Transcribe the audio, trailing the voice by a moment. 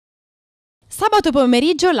Sabato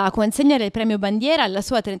pomeriggio la consegna del premio Bandiera alla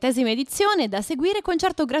sua 30ª edizione, da seguire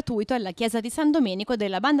concerto gratuito alla chiesa di San Domenico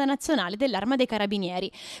della Banda Nazionale dell'Arma dei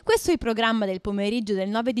Carabinieri. Questo è il programma del pomeriggio del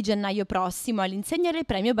 9 di gennaio prossimo all'insegna del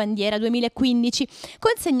premio Bandiera 2015,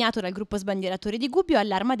 consegnato dal gruppo sbandieratori di Gubbio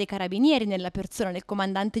all'Arma dei Carabinieri nella persona del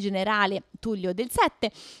comandante generale Tullio Del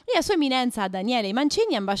Sette e a sua eminenza Daniele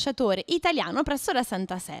Mancini, ambasciatore italiano presso la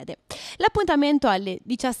Santa Sede. L'appuntamento alle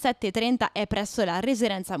 17:30 è presso la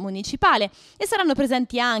residenza municipale e saranno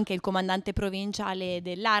presenti anche il comandante provinciale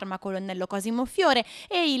dell'Arma, colonnello Cosimo Fiore,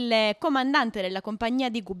 e il comandante della compagnia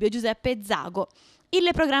di Gubbio Giuseppe Zago. Il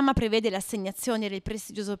programma prevede l'assegnazione del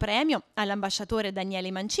prestigioso premio all'ambasciatore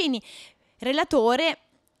Daniele Mancini, relatore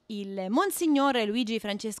il Monsignore Luigi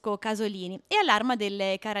Francesco Casolini, e all'Arma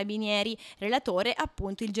dei Carabinieri, relatore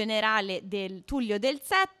appunto il generale del Tullio Del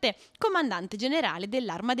Sette, comandante generale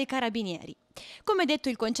dell'Arma dei Carabinieri. Come detto,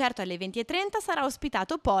 il concerto alle 20:30 sarà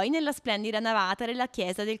ospitato poi nella splendida navata della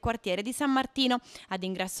chiesa del quartiere di San Martino, ad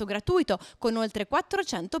ingresso gratuito, con oltre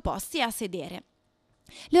 400 posti a sedere.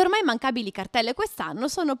 Le ormai immancabili cartelle quest'anno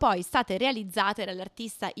sono poi state realizzate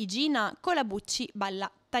dall'artista Igina Colabucci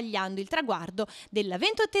Balla, tagliando il traguardo della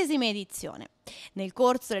 28ª edizione. Nel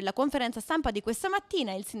corso della conferenza stampa di questa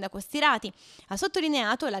mattina il sindaco Stirati ha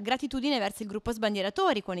sottolineato la gratitudine verso il gruppo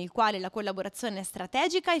sbandieratori, con il quale la collaborazione è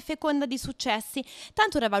strategica e feconda di successi,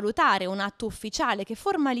 tanto da valutare un atto ufficiale che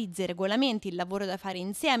formalizzi e regolamenti il lavoro da fare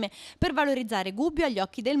insieme per valorizzare Gubbio agli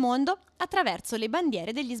occhi del mondo attraverso le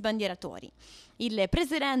bandiere degli sbandieratori. Il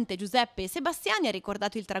presidente Giuseppe Sebastiani ha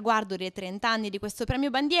ricordato il traguardo dei 30 anni di questo premio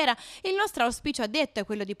Bandiera e il nostro auspicio, ha detto, è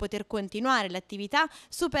quello di poter continuare l'attività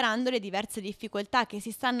superando le diverse difficoltà che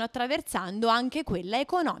si stanno attraversando, anche quella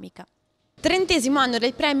economica. 30° anno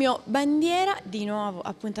del premio Bandiera, di nuovo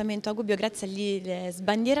appuntamento a Gubbio grazie agli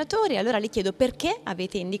sbandieratori. Allora le chiedo perché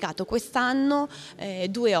avete indicato quest'anno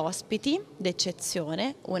due ospiti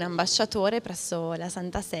d'eccezione, un ambasciatore presso la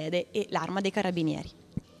Santa Sede e l'Arma dei Carabinieri.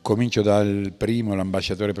 Comincio dal primo,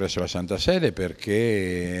 l'ambasciatore presso la Santa Sede,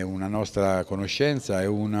 perché è una nostra conoscenza, è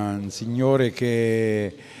un signore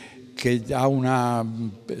che ha una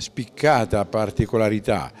spiccata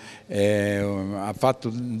particolarità, ha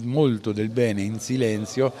fatto molto del bene in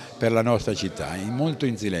silenzio per la nostra città, molto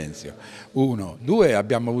in silenzio. Uno. Due,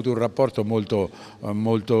 abbiamo avuto un rapporto molto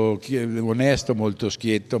onesto, molto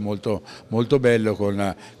schietto, molto bello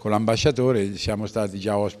con l'ambasciatore, siamo stati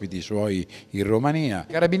già ospiti suoi in Romania.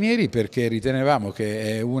 Carabinieri perché ritenevamo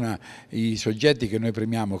che è i soggetti che noi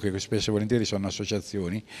premiamo, che spesso e volentieri sono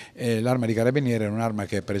associazioni, l'Arma di Carabinieri è un'arma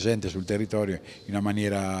che è presente sul territorio in una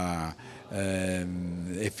maniera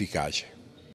efficace.